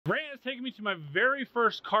Grant is taking me to my very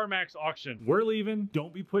first CarMax auction. We're leaving.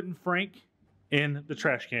 Don't be putting Frank in the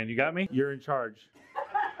trash can. You got me? You're in charge.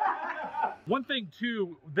 One thing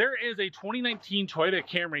too, there is a 2019 Toyota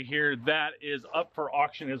Camry here that is up for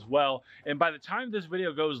auction as well. And by the time this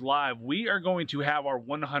video goes live, we are going to have our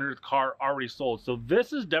 100th car already sold. So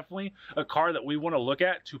this is definitely a car that we want to look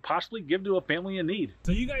at to possibly give to a family in need.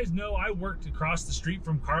 So you guys know I worked across the street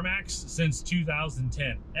from CarMax since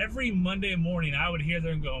 2010. Every Monday morning, I would hear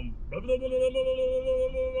them going,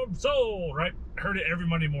 sold, right? Heard it every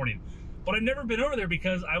Monday morning. But I've never been over there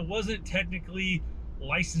because I wasn't technically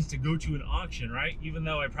licensed to go to an auction, right? Even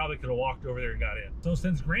though I probably could have walked over there and got in. So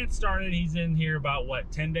since Grant started, he's in here about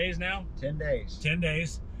what, 10 days now? 10 days. 10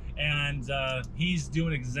 days. And he's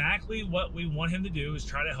doing exactly what we want him to do, is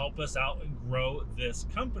try to help us out and grow this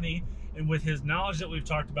company. And with his knowledge that we've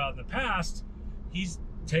talked about in the past, he's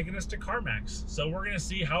taking us to CarMax. So we're gonna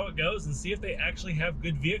see how it goes and see if they actually have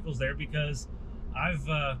good vehicles there, because I've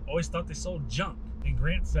always thought they sold junk. And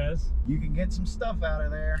Grant says you can get some stuff out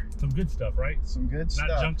of there. Some good stuff, right? Some good stuff.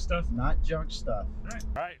 Not junk stuff? Not junk stuff. All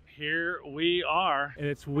right, here we are. And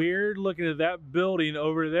it's weird looking at that building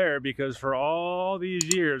over there, because for all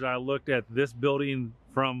these years I looked at this building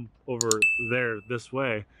from over there this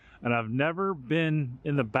way, and I've never been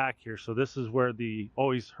in the back here. So this is where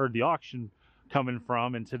always heard the auction coming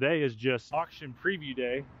from, and today is just auction preview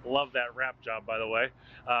day. Love that wrap job, by the way.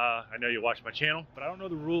 I know you watch my channel, but I don't know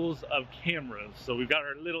the rules of cameras. So we've got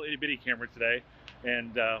our little itty bitty camera today,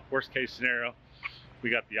 and worst case scenario, we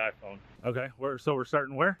got the iPhone. Okay, so we're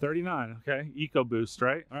starting where? 39. Okay, EcoBoost,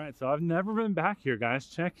 right? All right, so I've never been back here, guys.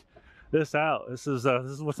 Check this out. This is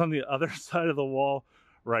what's on the other side of the wall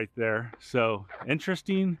right there. So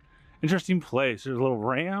interesting place. There's a little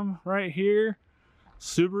Ram right here.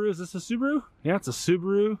 Subaru, is this a Subaru? Yeah, it's a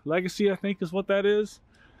Subaru Legacy, I think is what that is.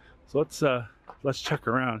 So let's check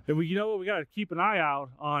around. And you know what we got to keep an eye out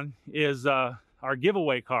on is our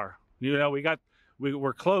giveaway car. You know,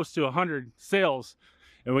 we're close to 100 sales,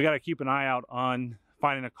 and we got to keep an eye out on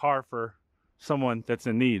finding a car for someone that's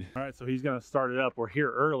in need. All right, so he's gonna start it up. We're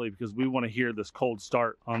here early because we want to hear this cold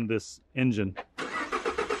start on this engine.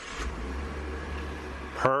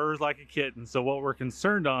 Purrs like a kitten. So what we're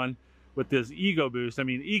concerned on with this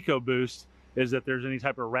EcoBoost, is that there's any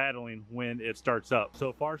type of rattling when it starts up.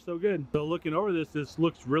 So far, so good. So looking over this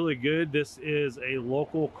looks really good. This is a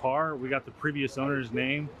local car. We got the previous owner's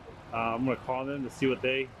name. I'm gonna call them to see what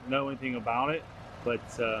they know anything about it. But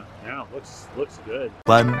yeah, looks good.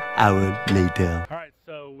 1 hour later. All right,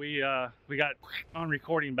 so we got on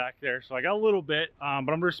recording back there. So I got a little bit, but I'm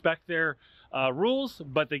gonna respect their rules,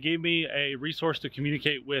 but they gave me a resource to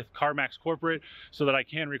communicate with CarMax Corporate so that I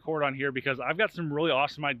can record on here, because I've got some really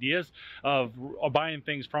awesome ideas of buying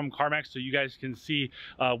things from CarMax, so you guys can see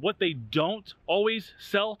what they don't always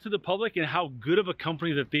sell to the public and how good of a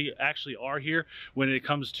company that they actually are here when it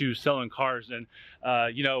comes to selling cars. And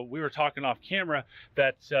you know, we were talking off camera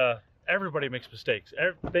that everybody makes mistakes.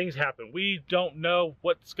 Things happen. We don't know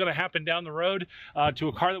what's going to happen down the road to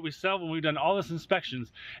a car that we sell when we've done all this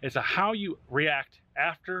inspections. It's how you react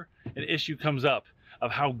after an issue comes up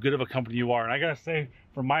of how good of a company you are. And I gotta say,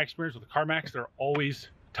 from my experience with CarMax, they're always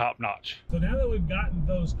top notch. So now that we've gotten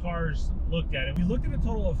those cars looked at, and we looked at a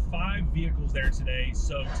total of 5 vehicles there today.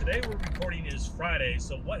 So today we're recording is Friday.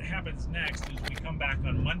 So what happens next is we come back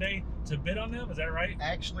on Monday to bid on them. Is that right?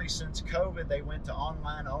 Actually, since COVID, they went to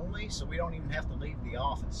online only, so we don't even have to leave the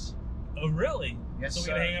office. Oh, really? Yes, so we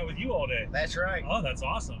can hang out with you all day. That's right. Oh, that's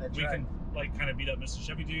awesome. That's we right. can like kind of beat up Mr.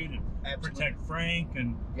 Chevy dude and Absolutely. protect Frank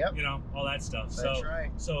and you know, all that stuff. That's right.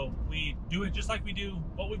 So we do it just like we do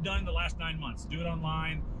what we've done the last 9 months. Do it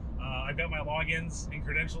online. I've got my logins and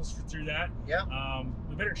credentials through that. Yeah.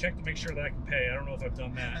 We better check to make sure that I can pay. I don't know if I've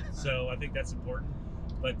done that. So I think that's important,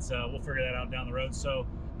 but we'll figure that out down the road. So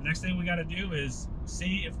the next thing we got to do is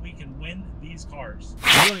see if we can win these cars.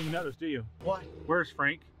 You don't even notice, do you? What? Where's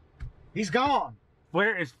Frank? He's gone.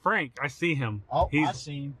 Where is Frank? I see him. Oh, I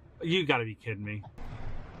see him. You got to be kidding me.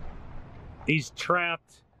 He's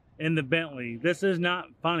trapped in the Bentley. This is not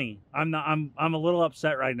funny. I'm a little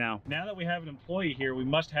upset right now. Now that we have an employee here, we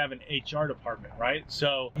must have an HR department, right?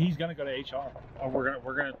 So he's gonna go to HR. Or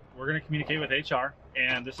we're gonna communicate with HR,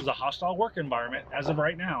 and this is a hostile work environment as of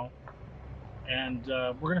right now. And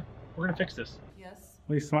we're gonna fix this. Yes.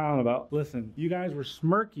 What are you smiling about? Listen, you guys were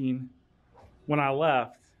smirking when I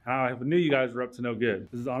left. I knew you guys were up to no good.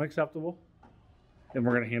 This is unacceptable, and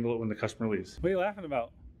we're gonna handle it when the customer leaves. What are you laughing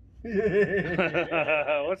about?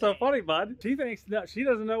 What's so funny, bud? She thinks that she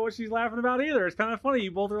doesn't know what she's laughing about either. It's kind of funny.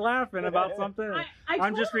 You both are laughing about something.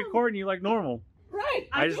 I'm just recording you like normal. Right.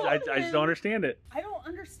 I just don't understand it. I don't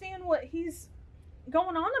understand what he's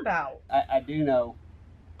going on about? I do know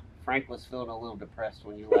Frank was feeling a little depressed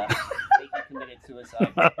when you left. I think he committed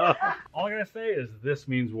suicide. All I gotta say is this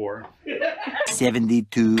means war.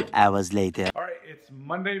 72 hours later. All right, it's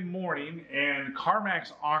Monday morning and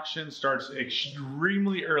CarMax auction starts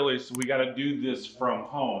extremely early, so we gotta do this from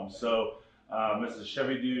home. So Mrs.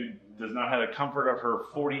 Chevy Dude does not have the comfort of her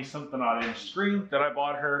 40-something odd inch screen that I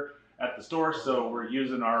bought her at the store, so we're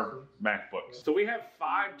using our MacBooks. So we have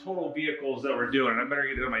 5 total vehicles that we're doing, and I better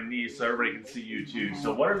get it on my knees so everybody can see you too.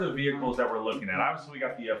 So what are the vehicles that we're looking at? Obviously we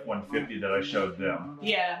got the F-150 that I showed them.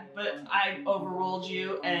 Yeah, but I overruled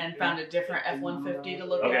you and found a different F-150 to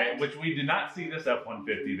look at. Okay, which we did not see this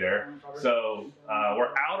F-150 there. So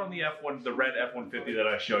we're out on the the red F-150 that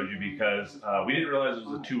I showed you because we didn't realize it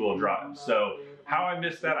was a 2-wheel drive. So how I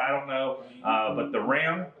missed that, I don't know. But the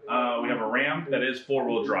Ram, we have a Ram that is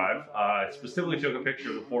 4-wheel drive. I specifically took a picture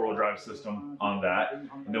of the 4-wheel drive system on that.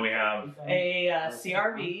 And then we have a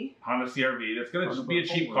CRV. Honda CRV. That's going to just be a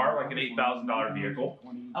cheap car, like an $8,000 vehicle.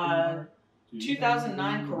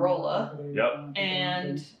 2009 Corolla. Yep.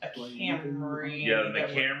 And a Camry. Yeah,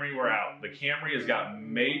 the Camry, we're out. The Camry has got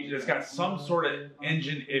it's got some sort of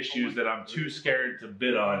engine issues that I'm too scared to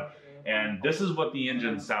bid on. And this is what the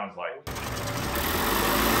engine sounds like.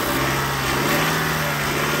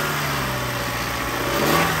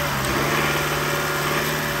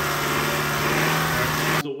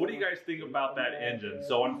 So what do you guys think about that engine?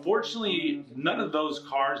 So unfortunately, none of those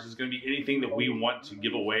cars is going to be anything that we want to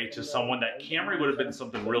give away to someone. That Camry would have been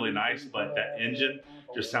something really nice, but that engine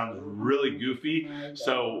just sounds really goofy.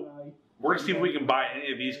 So we're gonna see if we can buy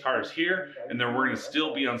any of these cars here, and then we're gonna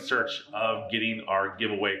still be on search of getting our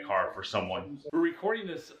giveaway car for someone. We're recording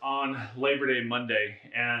this on Labor Day Monday,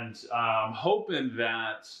 and I'm hoping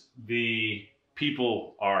that the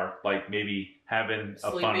people are like maybe having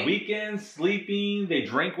a fun weekend, sleeping. They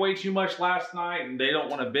drank way too much last night and they don't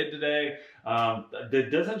want to bid today. That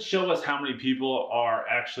doesn't show us how many people are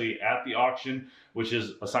actually at the auction, which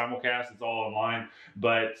is a simulcast, it's all online.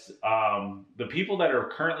 But the people that are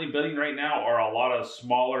currently bidding right now are a lot of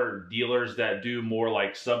smaller dealers that do more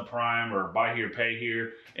like subprime or buy here, pay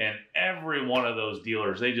here. And every one of those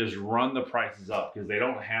dealers, they just run the prices up because they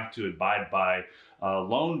don't have to abide by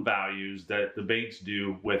loan values that the banks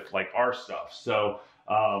do with like our stuff. So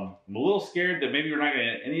I'm a little scared that maybe we're not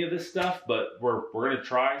gonna get any of this stuff, but we're gonna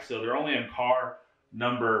try. So they're only on car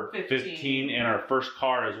number 15 and our first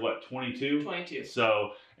car is what, 22? 22.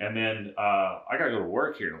 So, and then I gotta go to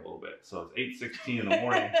work here in a little bit. So it's 8:16 in the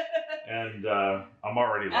morning and I'm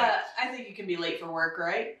already late. I think you can be late for work,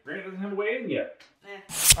 right? Grant doesn't have a way in yet.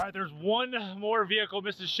 All right, there's one more vehicle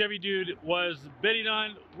Mrs. Chevy Dude was bidding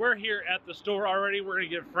on. We're here at the store already. We're gonna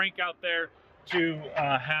get Frank out there to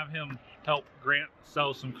have him help Grant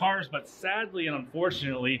sell some cars, but sadly and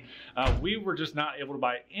unfortunately, we were just not able to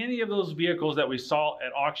buy any of those vehicles that we saw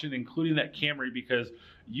at auction, including that Camry, because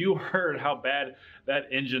you heard how bad that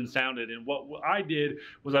engine sounded. And what I did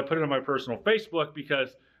was I put it on my personal Facebook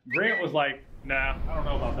because Grant was like, nah, I don't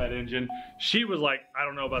know about that engine. She was like, I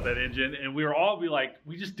don't know about that engine. And we were all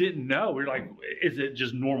we just didn't know. We were like, is it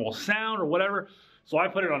just normal sound or whatever? So I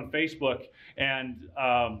put it on Facebook, and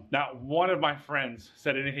not one of my friends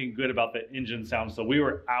said anything good about the engine sound. So we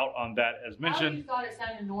were out on that, as mentioned. You thought it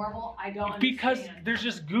sounded normal? I don't understand. Because there's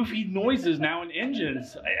just goofy noises now in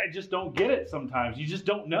engines. I just don't get it sometimes. You just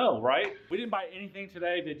don't know, right? We didn't buy anything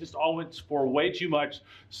today. They just all went for way too much.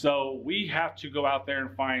 So we have to go out there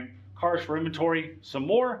and find cars for inventory some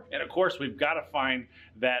more. And of course, we've got to find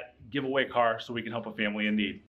that giveaway car so we can help a family in need.